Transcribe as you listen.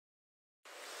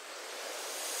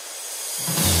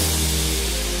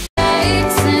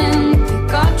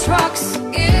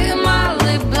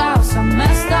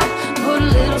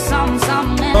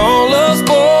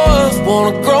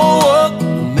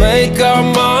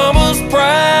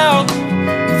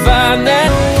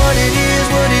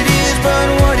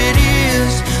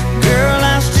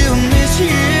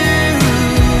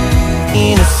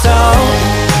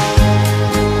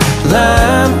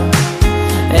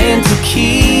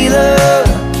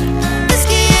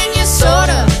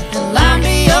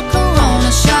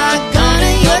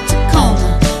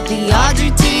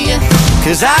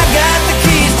'cause I got the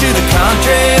keys to the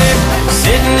country,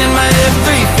 sitting in my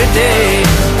F-350.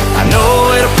 I know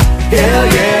it'll. Hell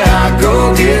yeah, I go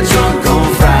get drunk on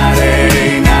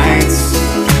Friday nights.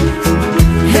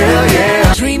 Hell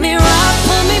yeah. Treat me right,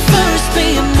 put me first, be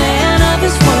a man of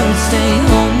his word, stay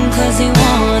home 'cause he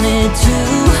wanted to.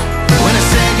 When I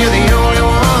said you're the only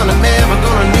one I'm ever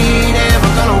gonna need,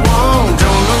 ever gonna want,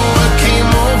 don't know what came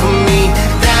over me.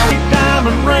 That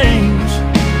diamond rings,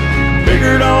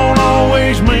 bigger don't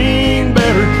always mean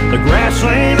better. The grass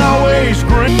ain't always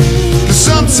green.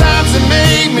 sometimes it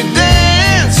made me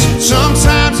dance,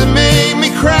 sometimes it made me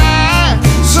cry,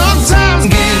 sometimes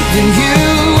giving you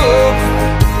up,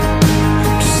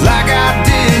 just like I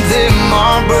did them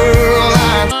Marlboro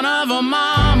Lights. Son of a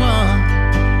mama,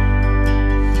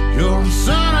 you're the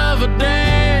son of a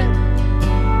dad.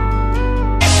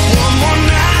 One more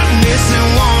night, missing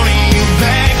wanting you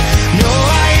back. No,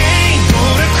 I ain't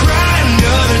gonna cry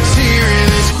another tear in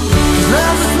this.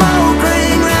 There's a smoke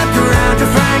ring wrapped around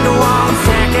your finger. One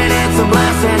second it's a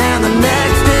blessing and the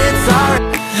next it's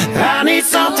alright. I need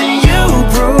something you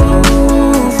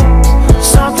prove,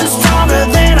 something stronger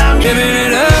than I'm giving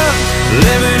it up,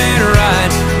 living it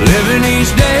right, living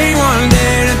each day one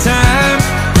day at a time.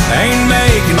 Ain't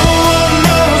making no one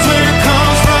knows where it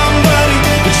comes from, buddy,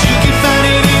 but you can find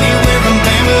it anywhere from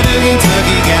Bama to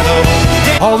Kentucky. Got the whole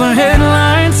day. All the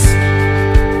headlines,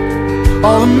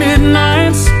 all the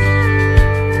midnights,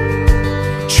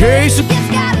 chasing. It's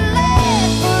got a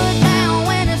left foot down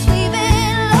when it's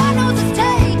leaving. Lord knows it's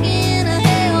taking a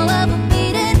hell of a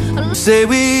beating. Say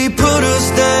we put us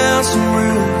down some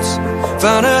roots,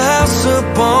 found a house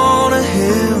up on a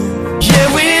hill. Yeah,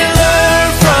 we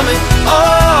learned from it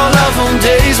all of them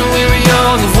days when we were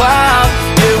young and wild.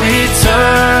 Yeah, we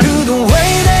turned to the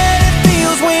way that it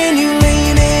feels when you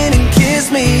lean in and kiss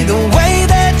me, the way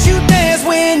that you dance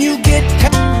when you get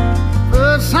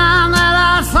First time that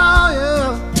I saw you,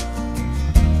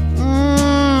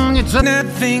 it's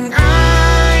nothing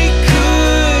I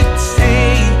could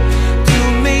say to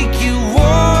make you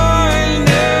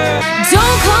wonder.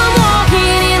 Don't come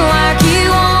walking in like you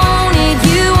own it,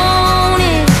 you own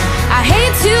it. I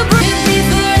hate to break me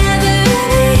forever,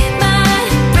 it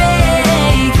might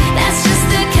break. That's just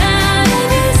the kind of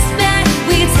respect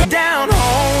we take. Down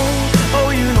home, oh,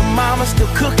 you know mama's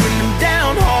still cooking them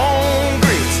down home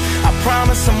grits. I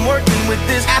promise I'm working with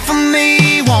this. Half of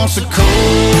me wants a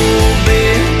cold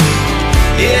bed.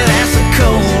 Yeah, that's a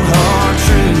cold hard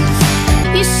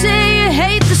truth. You say you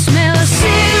hate the smell of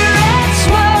cigarette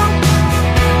smoke.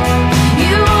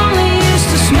 You only used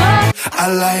to smoke. I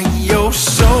like your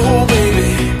soul,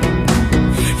 baby.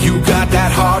 You got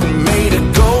that heart and made it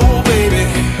go, baby.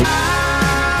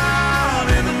 Out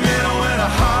in the middle where the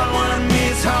hard one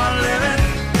meets hard living.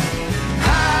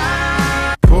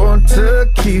 Pour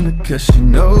tequila cause she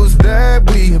knows that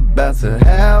we about to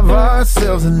have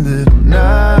ourselves a little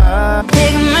night.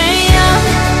 Pick me up,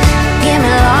 get me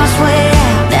lost way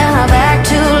out, then I'm back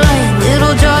too late.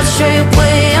 Little George Strait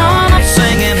way on.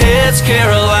 Singing heads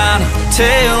Carolina,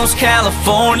 tails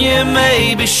California.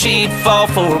 Maybe she'd fall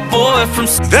for a boy from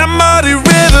that muddy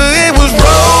river. It was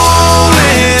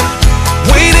rolling,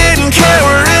 we didn't care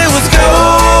where it was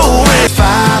going.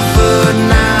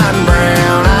 5'9",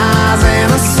 brown eyes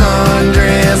and a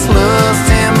sundress, looks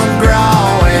Tim McGraw.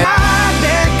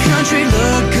 That country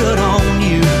look good on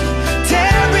you,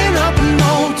 tearing up an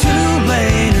old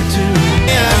two-lane or two.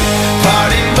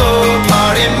 Party more,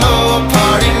 party more,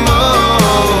 party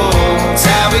more. It's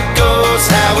how it goes,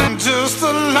 how it. Just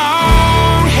a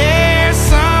long-haired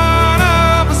son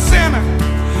of a sinner,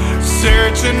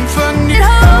 searching for new.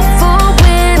 Hopeful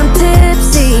when I'm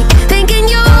tipsy, thinking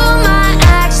you might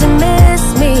actually miss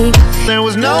me. There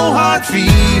was no hard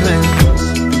feelings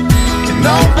and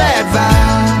no bad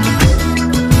vibes.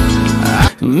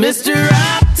 Mister,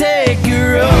 I'll take your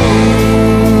roses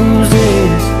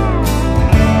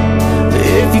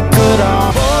if you could.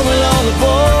 I'll ball with all the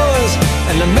boys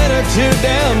and the men are too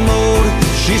damn old.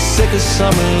 She's sick of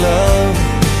summer love.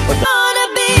 Wanna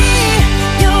be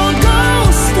your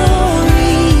ghost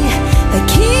story, the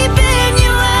keeping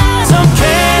you out. Some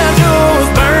candles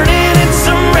burning and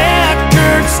some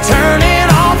records turning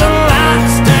all the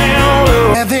lights down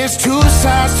low. Yeah, there's two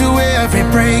sides to every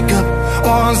breakup.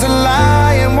 One's a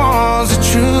lie and one's the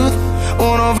truth.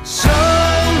 One of so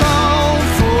long,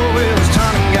 four wheels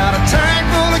turning. Got a tank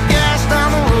full of gas down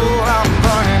the road I'm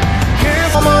burning.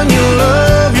 Someone you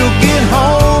love, you'll get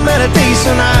home at a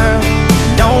decent hour.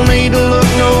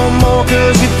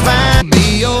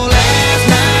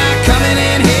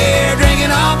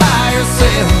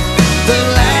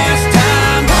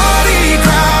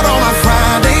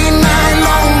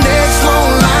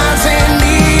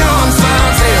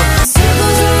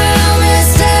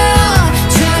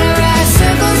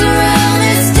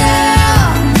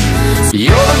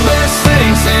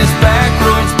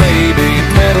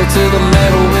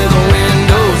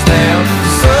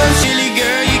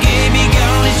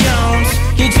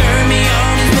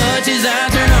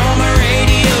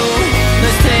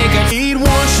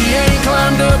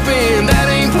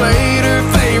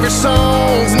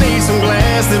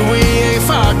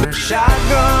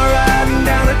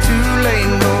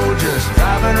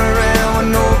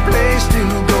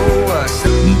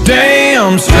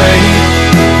 straight.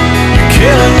 You're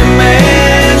killing me,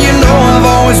 man. You know I've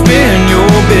always been your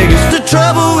biggest. The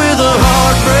trouble with a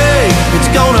heartbreak,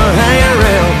 it's gonna hang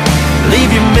around,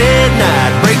 leave you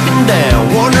midnight breaking down,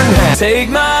 wondering how. Take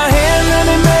my hand, let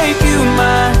me make you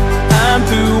mine. I'm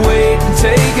through waiting,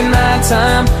 taking my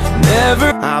time. Never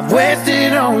I've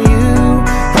wasted on you